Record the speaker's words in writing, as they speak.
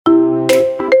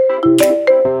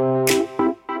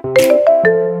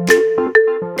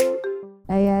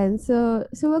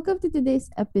So welcome to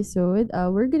today's episode.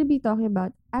 We're gonna be talking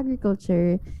about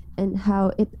agriculture and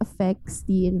how it affects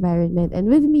the environment. And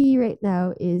with me right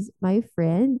now is my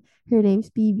friend. Her name's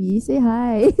PB. Say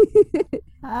hi.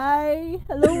 Hi!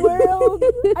 Hello world!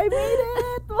 I made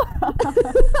it!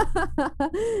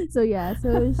 So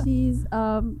she's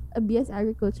a BS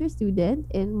agriculture student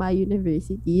in my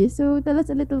university. So tell us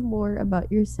a little more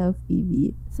about yourself,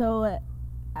 PB.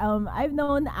 I've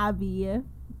known Abby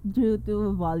due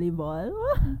to volleyball.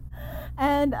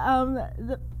 and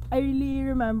I really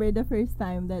remember the first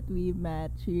time that we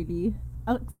met. She really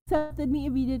accepted me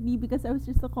immediately because I was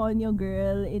just a conyo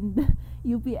girl in the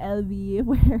UPLB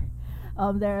where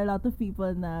there are a lot of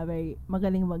people na very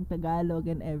magaling mag-Tagalog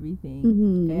and everything.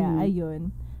 Mm-hmm, Kaya mm-hmm.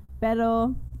 ayun.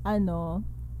 Pero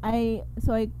I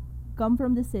come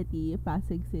from the city,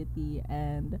 Pasig City,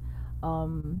 and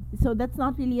so that's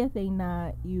not really a thing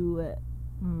na you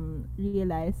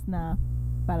realize na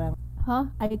parang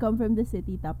I come from the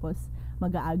city tapos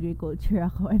mag-agriculture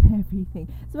ako and everything.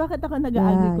 So bakit ako Yeah, yeah.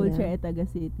 nag-agriculture taga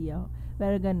city ako?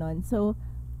 Pero ganon. So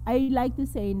I like to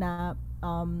say na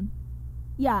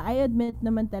yeah, I admit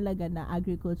naman talaga na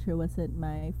agriculture wasn't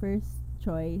my first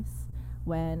choice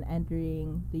when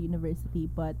entering the university,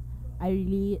 but I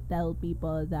really tell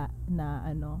people that na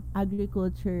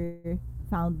agriculture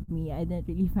found me. I didn't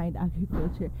really find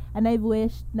agriculture. And I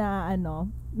wished na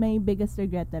my biggest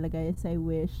regret talaga is I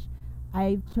wish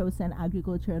I've chosen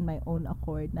agriculture on my own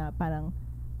accord na parang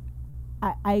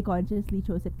I consciously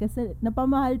chose it kasi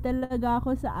napamahal talaga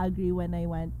ako sa agri when I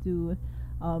went to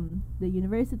the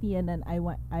university, and then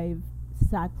I've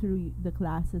sat through the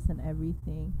classes and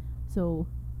everything. So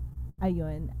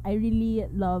ayun, I really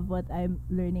love what I'm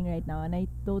learning right now, and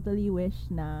I totally wish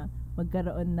na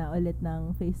magkaroon na ulit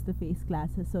ng face-to-face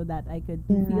classes so that I could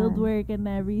do Yeah. field work and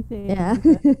everything Yeah.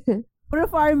 because puro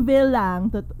Farmville lang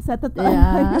sa totoo lang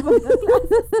Yeah. yung mga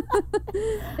classes.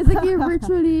 It's like you're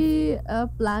virtually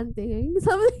planting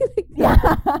something like Yeah.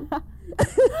 that.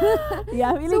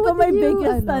 Yeah, So feeling ko what did my you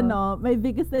biggest my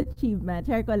biggest achievement,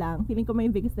 share ko lang, feeling ko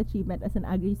my biggest achievement as an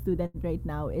agri student right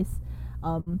now is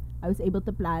I was able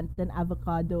to plant an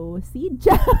avocado seed.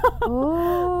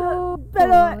 Oh,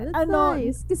 Pero that's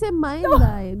nice. Kasi mine no,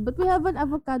 died, but we have an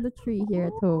avocado tree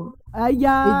here at home. We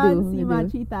ayan, do, si we do.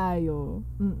 Machi tayo.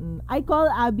 I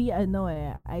call Abby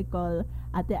I call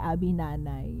Ate Abby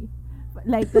Nanay.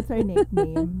 Like, that's her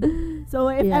nickname. So,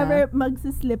 if Yeah. ever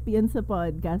magsislip yun sa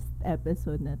podcast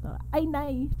episode na to, ay,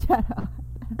 nay, charot.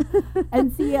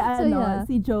 And So yeah.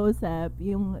 si Joseph,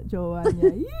 yung jowa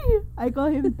niya, I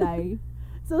call him Tay.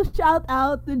 So, shout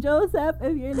out to Joseph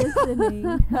if you're listening.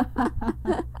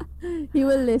 He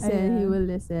will listen. He Ayan, will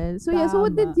listen. So yeah, so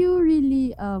what did tama. you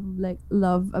really like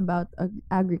love about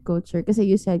agriculture? Kasi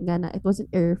you said nga na it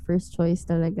wasn't your first choice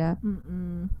talaga.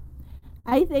 Mm-mm.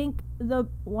 I think the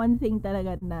one thing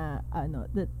talaga na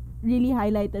that really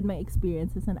highlighted my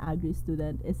experience as an agri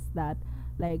student is that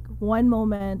like one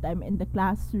moment I'm in the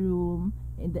classroom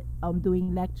in the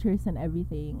doing lectures and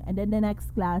everything, and then the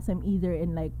next class I'm either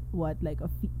in like a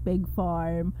pig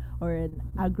farm or an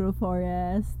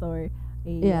agroforest or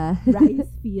a Yeah.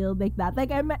 rice field like that. Like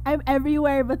I'm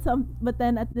everywhere, but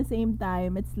then at the same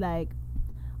time it's like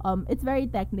it's very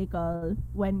technical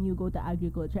when you go to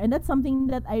agriculture, and that's something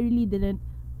that I really didn't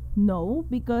know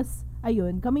because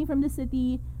ayun, coming from the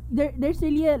city, there's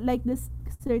really like this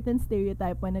certain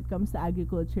stereotype when it comes to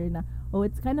agriculture na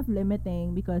it's kind of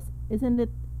limiting because isn't it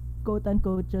quote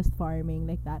unquote just farming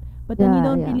like that, but then you Yeah,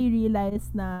 don't yeah. really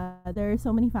realize na there are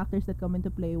so many factors that come into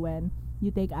play when you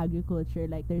take agriculture.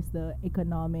 Like there's the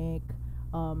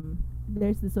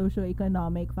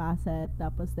socio-economic facet,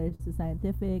 tapos there's the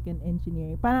scientific and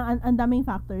engineering. Parang ang daming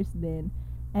factors din.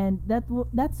 And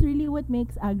that's really what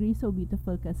makes agri so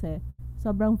beautiful kasi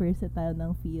sobrang versatile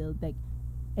ng field. Like,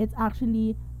 it's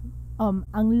actually ang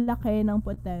laki ng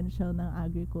potential ng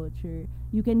agriculture.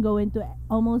 You can go into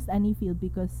almost any field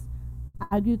because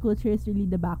agriculture is really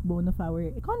the backbone of our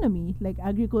economy. Like,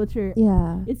 agriculture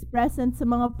Yeah. is present sa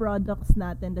mga products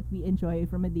natin that we enjoy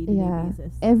from a day-to-day Yeah.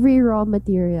 basis. Every raw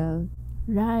material.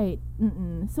 Right.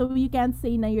 So you can't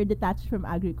say na you're detached from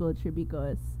agriculture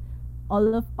because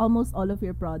almost all of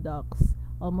your products,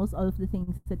 almost all of the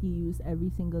things that you use every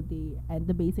single day, and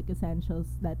the basic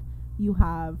essentials that you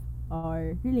have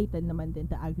are related naman din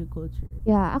to agriculture.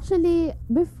 Yeah, actually,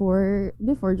 before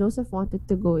Joseph wanted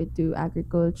to go into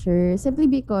agriculture simply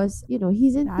because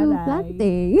he's into Taray.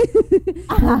 planting. He's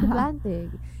into planting,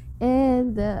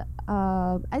 and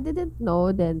I didn't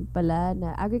know then pala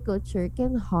na agriculture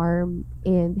can harm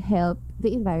and help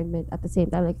the environment at the same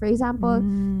time. Like for example,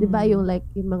 'di ba Mm.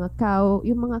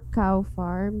 yung mga cow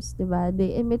farms, 'di ba?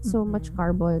 They emit so much Mm-mm.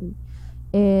 carbon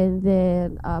And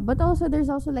then but also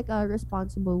there's also like a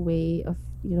responsible way of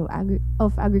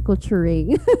of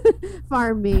agriculturing,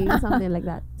 farming, something like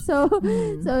that. So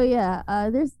Mm. yeah,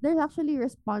 there's actually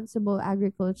responsible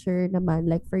agriculture naman,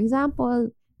 like for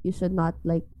example, you should not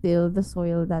like till the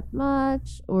soil that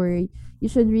much, or you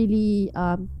should really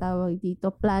tawag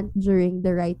dito, plant during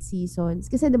the right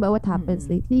seasons, kasi diba what happens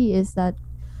Mm. lately is that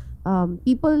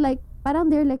people like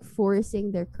parang they're like forcing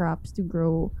their crops to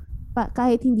grow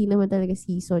kahit hindi naman talaga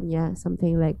season niya,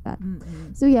 something like that.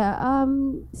 Mm. So yeah,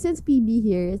 since PB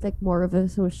here is like more of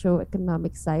a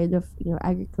socio-economic side of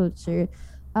agriculture,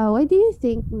 why do you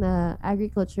think na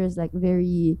agriculture is like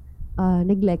very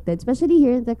neglected, especially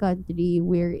here in the country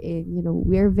wherein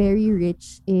we're very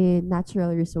rich in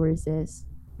natural resources?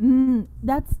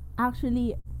 That's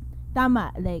actually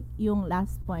tama, like yung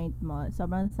last point mo,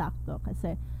 sobrang sakto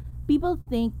kasi people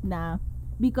think na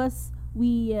because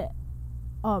we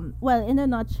well, in a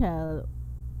nutshell,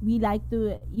 we like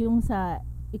to yung sa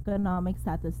economic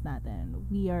status natin.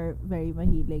 We are very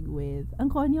mahilig with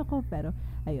ang konyo ko pero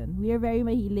ayun, we are very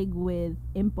mahilig with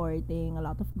importing a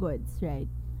lot of goods, right?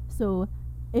 So,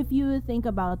 if you think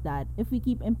about that, if we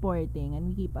keep importing and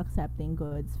we keep accepting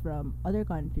goods from other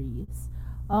countries,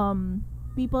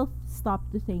 people stop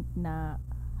to think na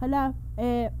hala,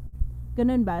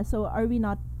 ganun ba? So, are we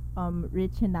not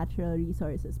rich in natural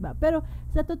resources ba? Pero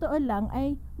sa totoo lang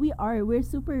ay we're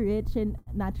super rich in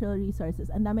natural resources.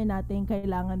 Ang dami nating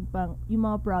kailangan pang yung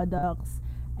mga products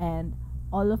and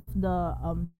all of the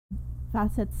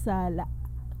facets sa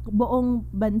buong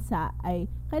bansa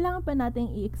ay kailangan pa nating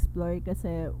i-explore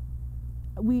kasi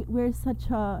we're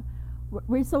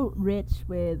so rich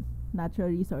with natural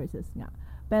resources nga.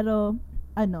 Pero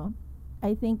ano,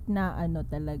 I think na ano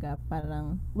talaga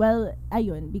parang well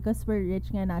ayun because we're rich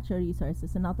nga natural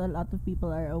resources and not a lot of people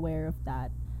are aware of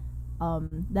that.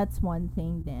 That's one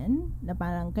thing then na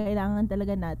parang kailangan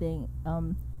talaga nating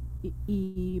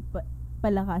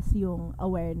palakas yung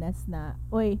awareness na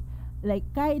oy like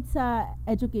kahit sa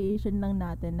education lang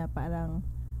natin na parang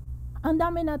ang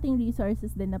dami nating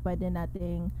resources din na pwede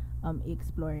nating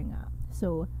explore nga.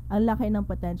 So, ang laki ng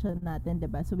potential natin, 'di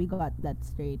ba? So we got that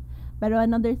straight. Pero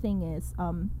another thing is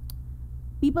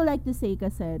people like to say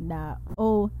kasi na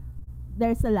oh,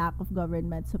 there's a lack of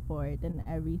government support and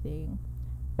everything.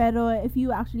 Pero if you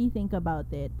actually think about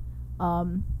it,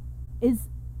 is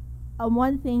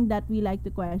one thing that we like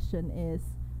to question is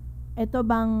ito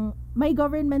bang may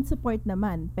government support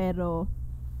naman pero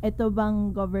ito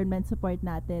bang government support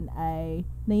natin ay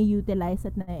nai-utilize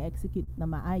at nai-execute na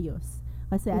maayos?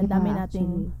 Kasi ang dami Yeah,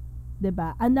 nating, actually. 'di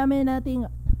ba? Ang dami nating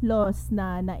laws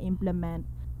na na-implement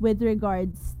with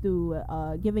regards to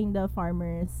giving the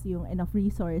farmers yung enough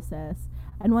resources.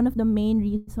 And one of the main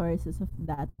resources of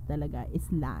that talaga is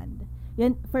land.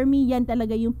 Yan, for me, yan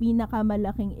talaga yung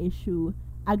pinakamalaking issue,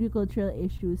 agricultural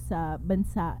issue sa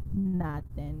bansa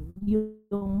natin.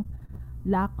 Yung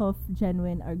lack of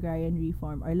genuine agrarian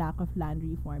reform or lack of land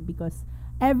reform because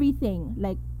everything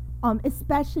like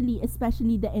especially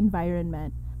the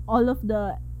environment, all of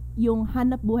the yung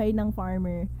hanap buhay ng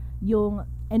farmer, yung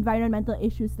environmental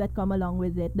issues that come along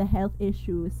with it, the health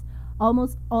issues,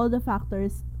 almost all the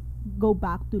factors go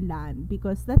back to land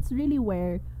because that's really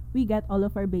where we get all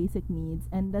of our basic needs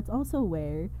and that's also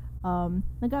where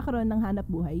nagkakaroon ng hanap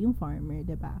buhay yung farmer,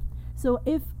 'di ba? So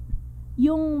if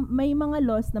yung may mga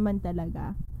laws naman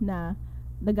talaga na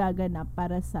nagaganap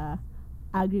para sa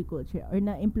agriculture or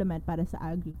na implement para sa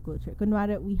agriculture.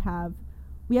 Kunwari we have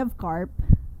CARP,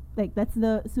 like that's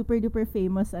the super duper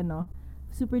famous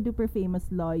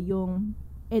law yung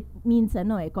it means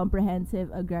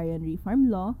comprehensive agrarian reform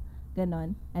law,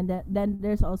 ganon. And then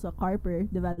there's also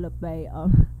CARPer developed by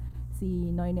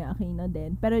si Noyne Aquino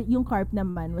din. Pero yung CARP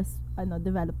naman was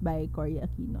developed by Cory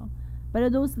Aquino. Pero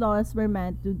those laws were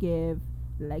meant to give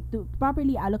like to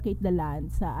properly allocate the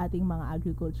land sa ating mga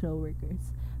agricultural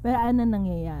workers. Pero ano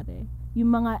nangyayari?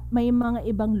 May mga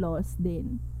ibang laws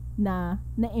din na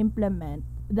implement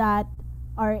that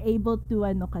are able to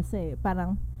kasi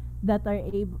parang that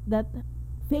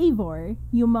favor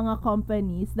yung mga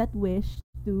companies that wish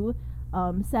to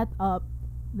set up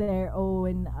their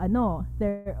own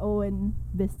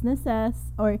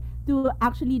businesses or to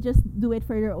actually just do it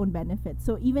for their own benefit.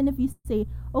 So even if you say,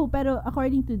 oh, pero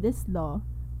according to this law,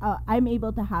 I'm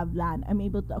able to have land, I'm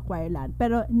able to acquire land.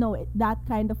 Pero no, that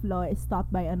kind of law is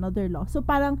stopped by another law. So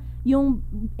parang yung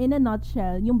in a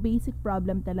nutshell, yung basic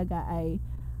problem talaga ay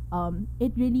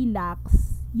it really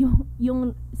lacks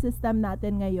yung system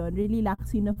natin ngayon really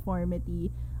lacks uniformity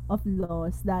of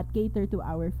laws that cater to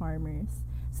our farmers.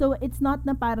 So it's not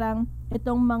na parang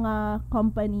itong mga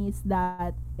companies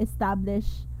that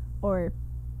establish or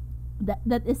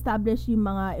that establish yung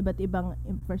mga iba't ibang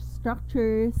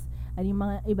infrastructures and yung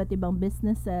mga iba't ibang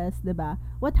businesses, 'di ba?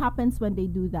 What happens when they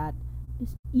do that?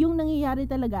 Yung nangyayari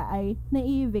talaga ay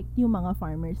nai-evict yung mga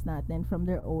farmers natin from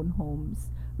their own homes,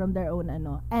 from their own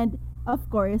ano. And of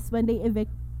course, when they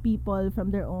evict people from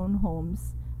their own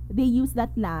homes, they use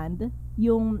that land,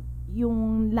 yung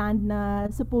land na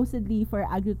supposedly for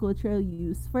agricultural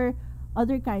use, for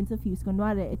other kinds of use.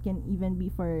 Kunwari, it can even be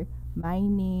for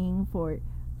mining,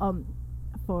 um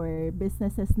for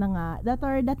businesses na nga that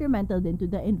are detrimental din to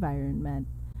the environment.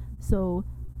 So,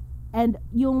 and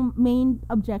yung main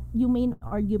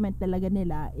argument talaga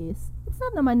nila is, it's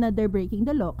not naman na they're breaking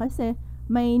the law kasi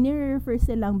may nire-refer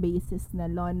silang basis na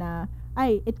law na,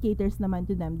 ay, it caters naman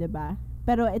to them, 'di ba?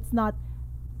 Pero it's not,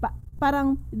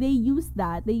 parang they use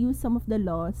some of the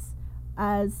laws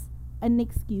as an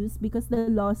excuse because the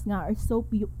laws nga are so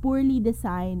poorly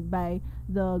designed by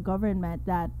the government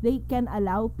that they can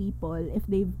allow people, if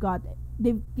they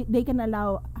can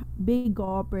allow big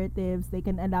cooperatives, they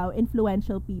can allow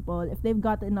influential people, if they've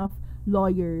got enough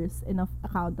lawyers, enough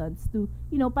accountants to,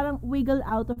 parang wiggle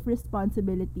out of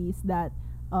responsibilities that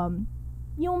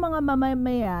yung mga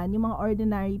mamamayan, yung mga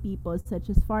ordinary people such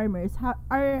as farmers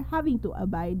are having to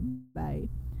abide by.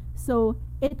 So,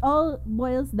 it all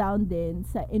boils down din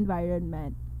sa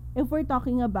environment. If we're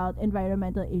talking about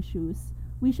environmental issues,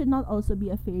 we should not also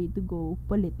be afraid to go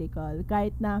political.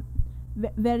 Kahit na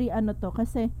very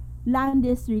kasi land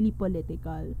is really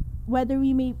political. Whether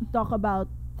we may talk about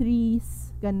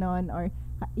trees, ganon, or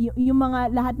yung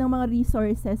mga lahat ng mga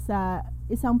resources sa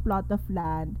isang plot of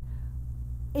land,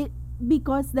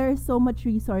 because there's so much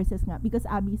resources nga, because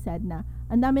Abby said na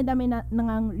ang dami-dami na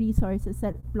nang resources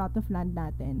sa plot of land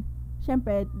natin,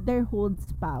 syempre there holds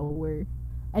power,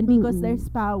 and because there's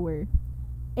power,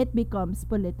 it becomes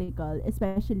political,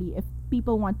 especially if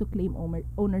people want to claim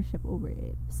ownership over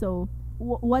it. So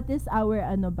what is our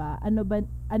ano ba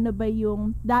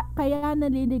yung kaya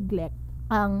nalineglect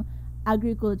ang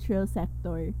agricultural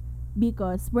sector,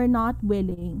 because we're not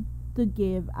willing to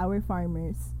give our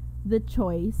farmers the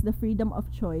choice, the freedom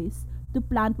of choice to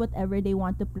plant whatever they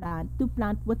want to plant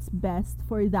what's best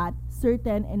for that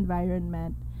certain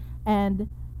environment, and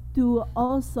to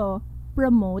also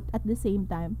promote at the same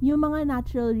time yung mga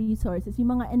natural resources,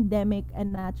 yung mga endemic and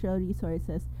natural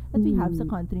resources that we have sa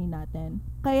country natin.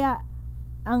 Kaya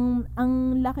ang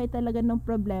laki talaga ng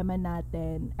problema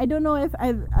natin. I don't know if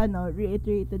I've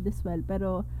reiterated this well,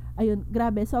 pero ayun,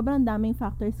 grabe, sobrang daming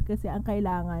factors kasi ang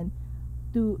kailangan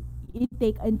to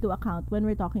i-take into account when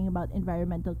we're talking about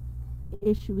environmental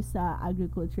issues sa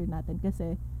agriculture natin,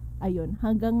 kasi ayun,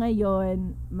 hanggang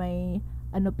ngayon may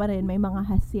may mga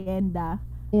hacienda,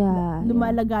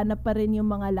 lumalaganap pa rin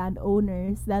yung mga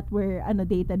landowners that were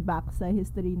dated back sa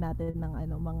history natin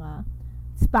ng mga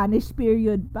Spanish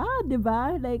period pa, 'di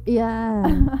ba? Like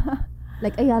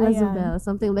like Ayala Zubel,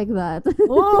 something like that.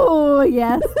 Oh,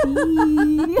 yes.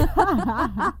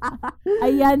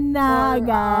 Ayan na,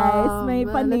 guys. May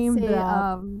pa-name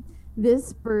drop.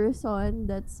 This person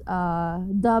that's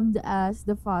dubbed as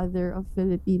the father of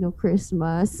Filipino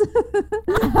Christmas.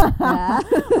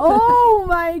 Oh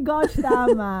my gosh,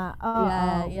 tama.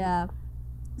 Yeah.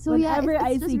 So whenever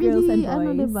I it's see really, girls and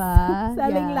boys diba?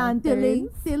 selling lanterns,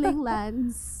 tilling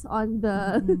lands on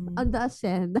the on the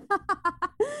hacienda.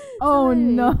 Oh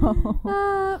no.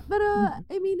 Pero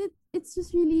I mean, it's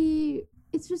just really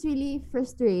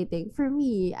frustrating for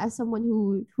me as someone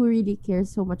who really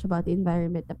cares so much about the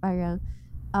environment. Na parang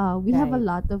we have a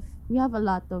lot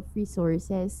of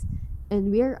resources,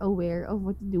 and we're aware of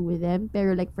what to do with them.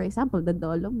 Pero like for example, the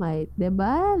Dolomite, 'di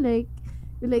ba? Like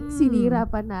sinira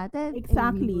pa natin.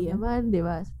 Exactly. Naman, 'di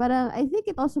ba? Parang I think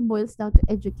it also boils down to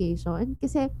education,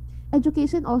 kasi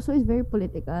education also is very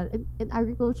political, and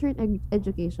agriculture and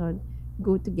education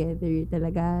go together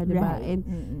talaga, 'di ba? Right. And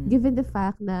given the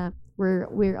fact na we're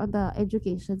on the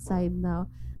education side now,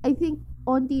 I think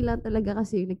onti lang talaga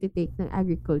kasi yung nagtitake ng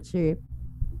agriculture.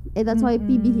 And that's why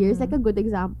PB here is like a good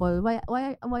example. Why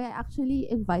I actually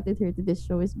invited her to this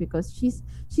show is because she's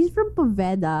from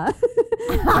Poveda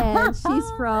and she's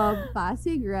from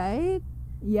Pasig, right?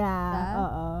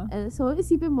 Yeah. And so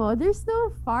isipin mo, there's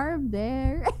no farm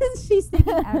there, and she's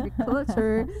taking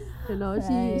agriculture.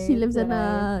 She lives in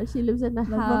a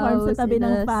house sa tabi in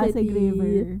ng a Pasig city.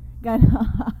 River.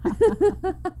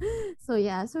 So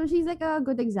she's like a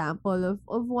good example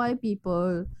of why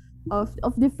people of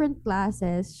different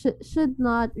classes should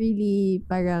not really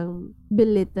parang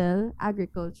belittle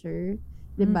agriculture,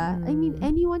 Diba? I mean, Mm-mm.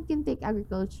 anyone can take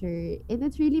agriculture and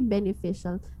it's really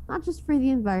beneficial, not just for the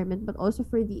environment, but also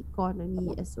for the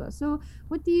economy as well. So,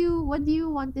 what do you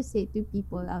want to say to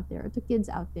people out there or to kids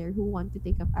out there who want to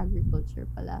take up agriculture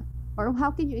pala? Or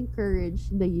how can you encourage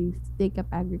the youth to take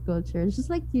up agriculture just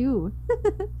like you?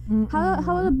 How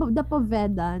Mm-mm. the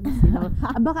Povedans, you know?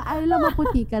 Baka ayaw lang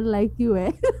maputikan like you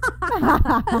eh.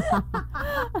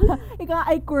 Ikaw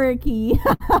ay quirky.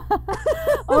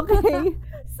 Okay.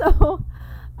 So,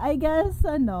 I guess,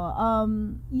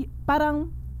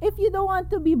 parang, if you don't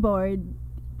want to be bored,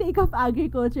 take up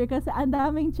agriculture kasi ang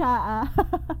daming tsaa.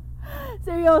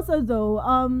 Seryoso though,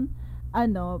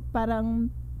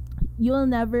 parang, you'll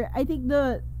never, I think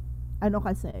yung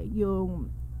yung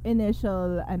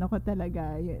initial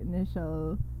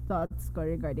thoughts ko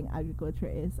regarding agriculture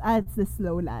is, it's the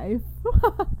slow life.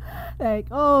 Like,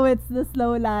 oh, it's the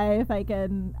slow life. I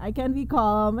can be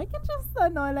calm. I can just,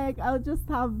 I'll just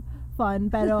have fun.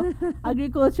 Pero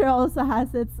agriculture also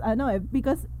has its,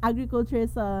 because agriculture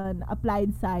is an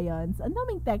applied science. Ang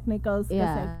daming technicals kasi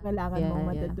Yeah. kailangan mong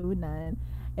Yeah, yeah. matutunan.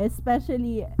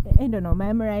 Especially, I don't know,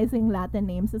 memorizing Latin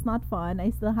names is not fun.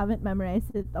 I still haven't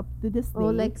memorized it up to this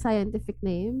Oh, day. like scientific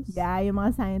names? Yeah, yung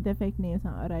mga scientific names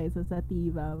ng Oryza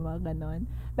sativa, mga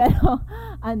ganon. Pero,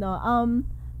 ano,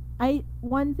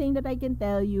 one thing that I can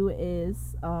tell you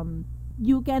is,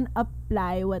 you can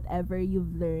apply whatever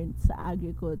you've learned sa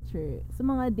agriculture sa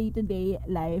mga day-to-day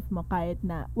life mo kahit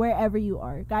na wherever you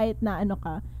are. Kahit na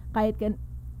kahit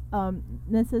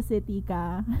nasa city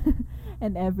ka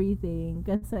and everything.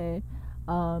 Kasi,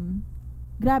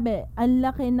 grabe, ang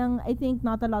laki ng, I think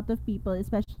not a lot of people,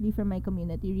 especially from my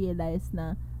community, realize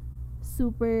na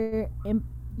super,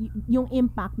 yung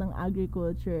impact ng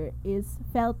agriculture is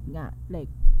felt nga, like,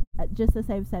 just as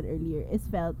I've said earlier, is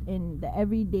felt in the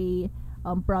everyday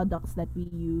products that we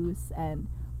use, and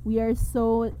we are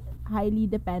so highly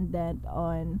dependent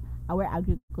on our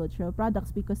agricultural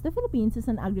products because the Philippines is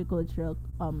an agricultural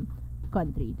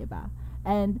country, diba?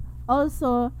 And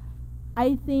also,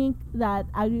 I think that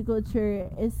agriculture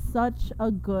is such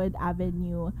a good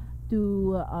avenue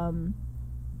to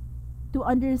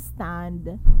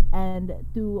understand and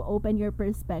to open your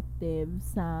perspective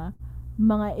sa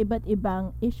mga iba't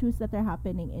ibang issues that are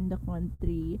happening in the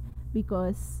country,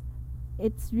 because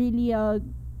it's really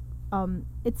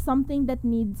it's something that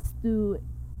needs to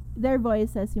their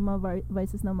voices, yung mga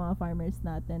voices ng mga farmers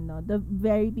natin, no, the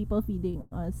very people feeding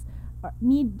us,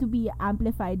 need to be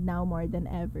amplified now more than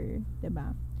ever, 'di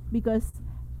ba? Because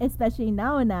especially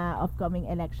now na upcoming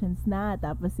elections na,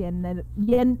 tapos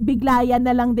bigla yan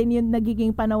na lang din yung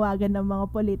nagiging panawagan ng mga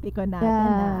politiko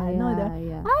natin na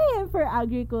Yeah. I am for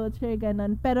agriculture,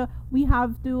 ganun. Pero we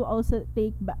have to also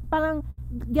take parang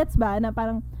gets ba na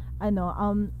parang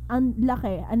ang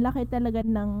laki talaga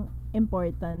ng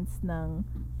importance ng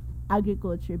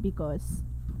agriculture, because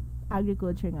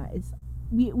agriculture nga is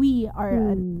we are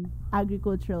an Hmm.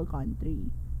 agricultural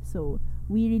country. So,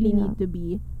 we really Yeah. need to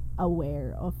be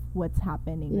aware of what's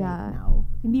happening right Yeah. now.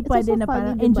 Hindi It's pwede also na funny,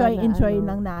 parang 'di ba, na enjoy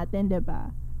lang natin, 'di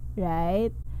ba?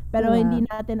 Right? Pero diba? hindi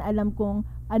natin alam kung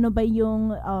ano ba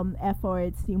yung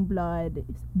efforts, yung blood,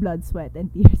 sweat, and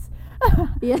tears.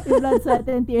 Yeah. Yung blood, sweat,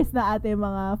 and tears na ating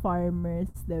mga farmers,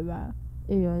 'di ba?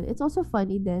 Ayun. It's also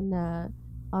funny then na,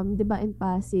 'di ba in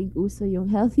Pasig, uso yung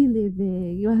healthy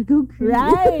living, yung go green.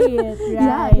 Right,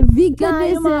 Yeah, right. Na yung mga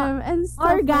veganism and stuff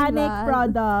like organic that.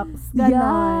 products, ganon.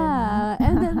 Yeah.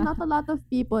 And then not a lot of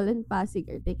people in Pasig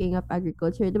are taking up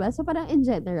agriculture, diba? So parang in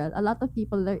general, a lot of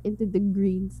people are into the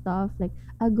green stuff, like,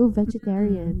 I'll go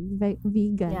vegetarian,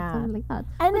 vegan, Yeah. something like that.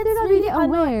 And But it's they're not really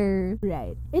really aware.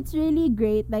 right. It's really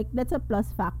great. Like, that's a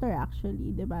plus factor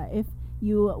actually, 'di ba? If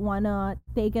you wanna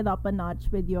take it up a notch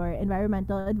with your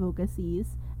environmental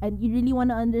advocacies, and you really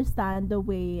wanna understand the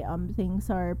way things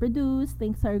are produced,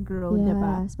 things are grown, 'di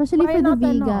ba? Yeah, especially Why for the not,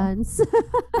 vegans.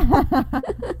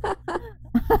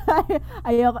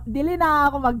 Ayoko, dili na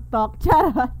ako mag-talk,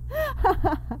 charot.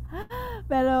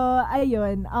 Pero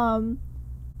ayun,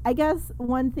 I guess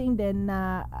one thing din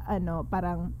na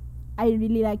parang I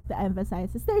really like to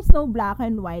emphasize is there's no black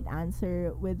and white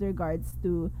answer with regards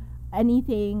to any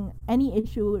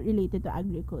issue related to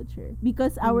agriculture,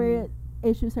 because our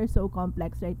issues are so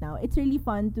complex right now. It's really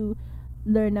fun to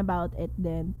learn about it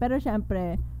then. Pero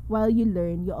syempre, while you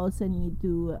learn, you also need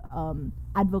to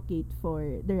advocate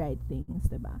for the right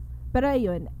things, 'di ba? Pero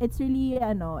ayun, it's really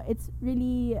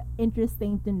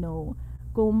interesting to know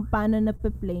kung paano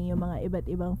nape-play yung mga iba't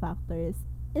ibang factors,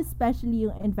 especially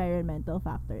yung environmental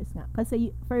factors nga.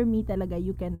 Kasi for me talaga,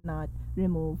 you cannot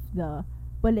remove the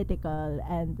political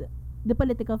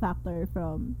factor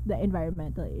from the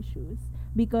environmental issues,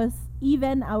 because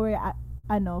even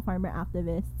farmer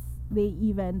activists, they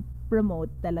even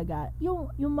promote talaga yung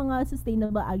mga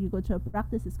sustainable agricultural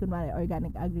practices, kunwari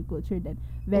organic agriculture din.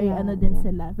 Very Yeah, din yeah.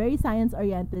 sila, very science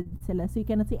oriented sila. So you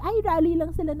cannot say ay rally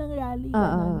lang sila ng rally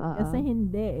ganun. Oo. Kasi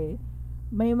hindi eh.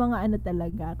 May mga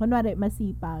talaga. Kunwari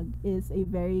Masipag is a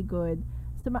very good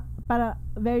para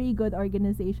very good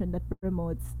organization that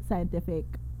promotes scientific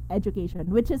education,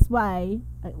 which is why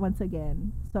once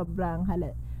again sobrang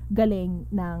galing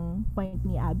ng point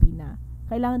ni Abby na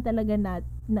kailangan talaga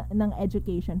ng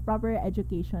education, proper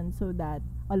education, so that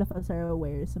all of us are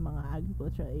aware sa mga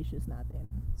agricultural issues natin.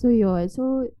 So yun.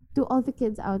 So to all the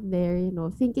kids out there,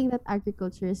 thinking that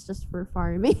agriculture is just for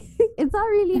farming, it's not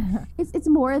really.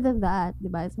 It's more than that,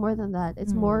 diba? It's more than that.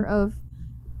 It's more of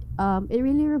it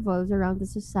really revolves around the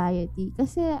society.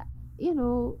 Kasi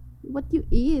what you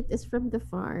eat is from the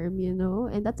farm,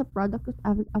 and that's a product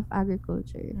of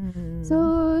agriculture.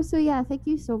 So yeah, thank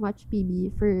you so much,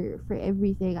 PB, for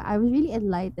everything. I was really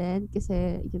enlightened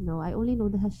kasi I only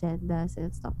know the haciendas and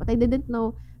stuff, but I didn't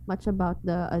know much about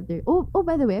the other. Oh,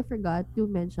 by the way, I forgot to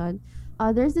mention.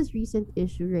 There's this recent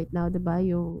issue right now, diba,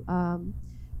 yung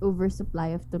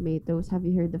oversupply of tomatoes. Have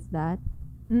you heard of that?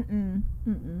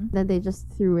 Then they just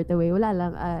threw it away. Wala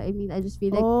lang. I mean, I just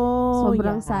feel like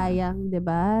sobrang sayang, 'di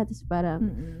ba? Tapos parang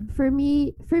for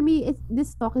me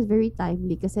this talk is very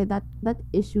timely kasi that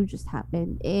issue just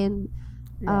happened, and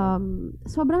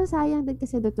sobrang sayang din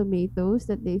kasi the tomatoes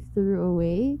that they threw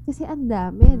away kasi ang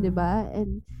dami, 'di ba?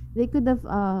 And they could have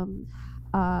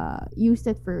used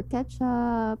it for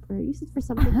ketchup or used it for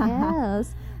something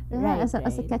else. As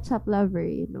a ketchup lover,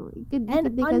 they could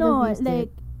have used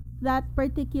it. That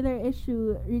particular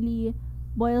issue really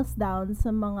boils down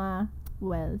sa mga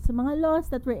laws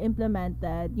that were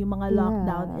implemented. Yung mga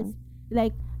lockdown is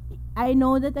like, I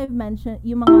know that I've mentioned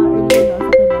yung mga earlier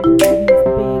laws that I mentioned, these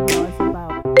big laws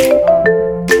about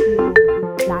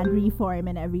land reform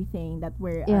and everything that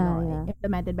were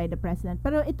implemented by the president.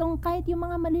 Pero itong kahit yung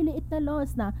mga maliliit na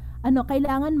laws na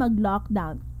kailangan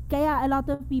mag-lockdown. Kaya a lot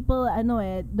of people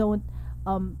don't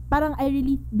parang I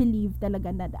really believe talaga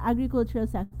na the agricultural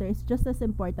sector is just as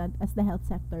important as the health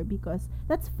sector, because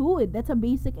that's food, that's a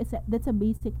basic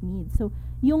need. So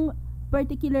yung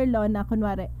particular law na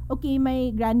kunwari, okay, may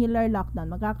granular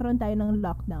lockdown, magkakaroon tayo ng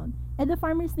lockdown, and the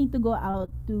farmers need to go out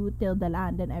to till the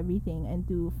land and everything and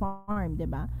to farm,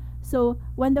 diba? So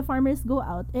when the farmers go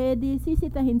out, di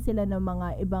sisitahin sila ng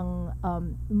mga ibang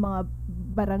mga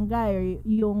barangay or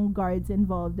yung guards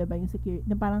involved, diba, yung security,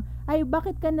 na parang, ay,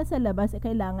 bakit ka nasa labas,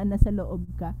 kailangan nasa loob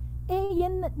ka.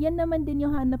 Yan naman din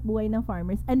yung hanap buhay ng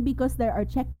farmers. And because there are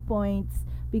checkpoints,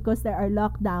 because there are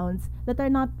lockdowns that are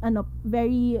not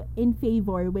very in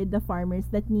favor with the farmers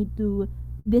that need to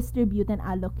distribute and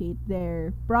allocate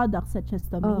their products such as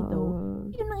tomato,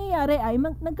 yung nangyayari ay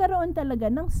nagkaroon talaga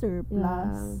ng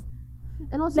surplus.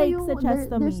 And also like, yung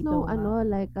there's no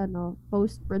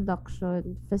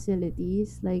post-production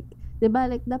facilities, like, 'di ba,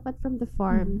 like dapat from the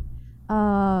farm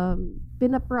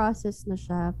pinaprocess na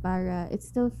siya para it's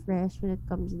still fresh when it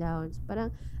comes down. So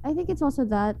parang I think it's also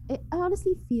that I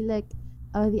honestly feel like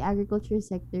the agriculture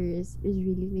sector is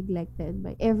really neglected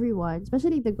by everyone,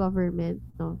 especially the government,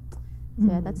 no. So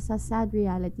yeah, that's a sad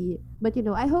reality. But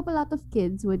I hope a lot of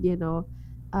kids would get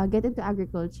into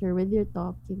agriculture with your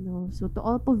talk, So to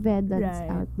all povedans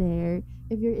out there,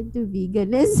 if you're into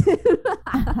veganism,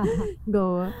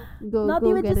 go Not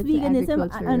go even get just into veganism,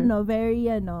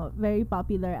 agriculture. very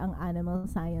popular ang animal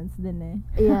science din eh.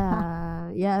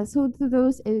 Yeah. So to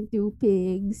those into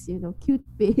pigs, cute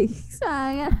pigs.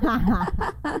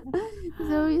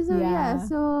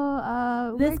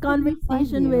 This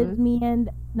conversation with me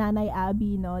and Nanay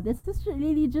Abby, this is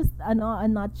really just a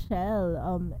nutshell.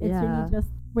 It's really just,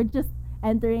 we're just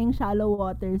entering shallow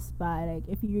waters pa. Like,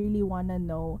 if you really wanna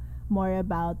know more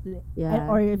about it,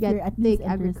 or if you're at least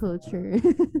agriculture.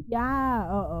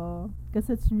 Because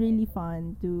it's really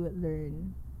fun to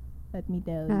learn. Let me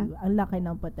tell you, ang laki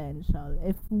ng potential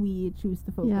if we choose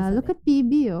to focus on look it. at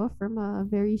PB, from a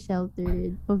very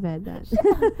sheltered povedan.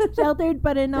 Sheltered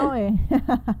pa rin ako eh.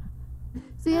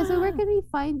 So where can we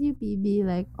find you, PB?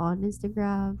 Like on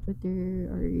Instagram,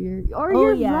 Twitter, or your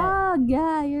vlog?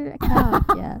 Yeah, your account.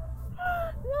 Yeah.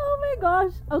 Oh my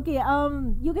gosh. Okay,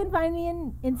 you can find me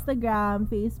in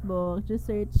Instagram, Facebook. Just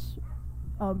search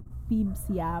Peebs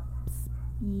Yaps,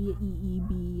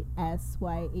 PEEBSYAPS,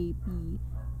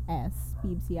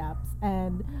 Peebs Yaps,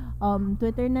 and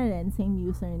Twitter na rin, same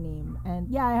username. And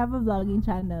yeah, I have a vlogging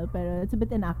channel, pero it's a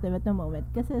bit inactive at the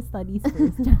moment kasi studies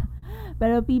first.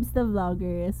 Pero Peebs the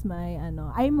Vlogger is my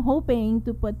I'm hoping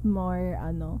to put more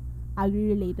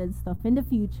agri-related stuff in the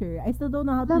future. I still don't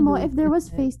know how to Alam mo, do if it. there was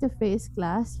face-to-face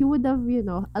class, you would have,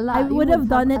 a lot. I You would have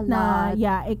done a it na, lot.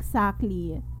 yeah,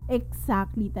 exactly.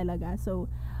 Exactly talaga. So,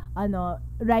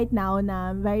 right now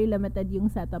na very limited yung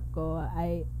setup ko,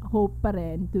 I hope pa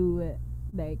rin to,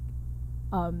 like,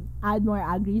 add more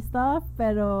agri stuff.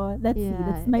 Pero, let's see.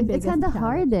 That's my It's biggest kind of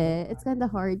challenge. hard It's kind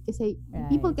of hard kasi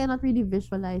people Right. cannot really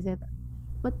visualize it.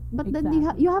 But then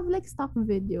Exactly. you have like stock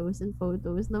videos and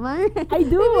photos naman. I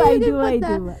do, Maybe I you can do, put I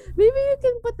that. do. Maybe you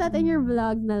can put that in your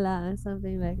vlog na lang,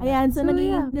 something like that. Ayan, so yeah.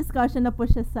 naging discussion na po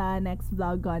siya sa next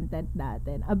vlog content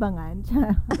natin. Abangan.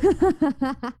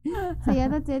 So yeah,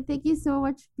 that's it. Thank you so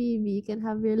much, PB. You can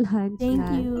have your lunch Thank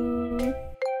na. you.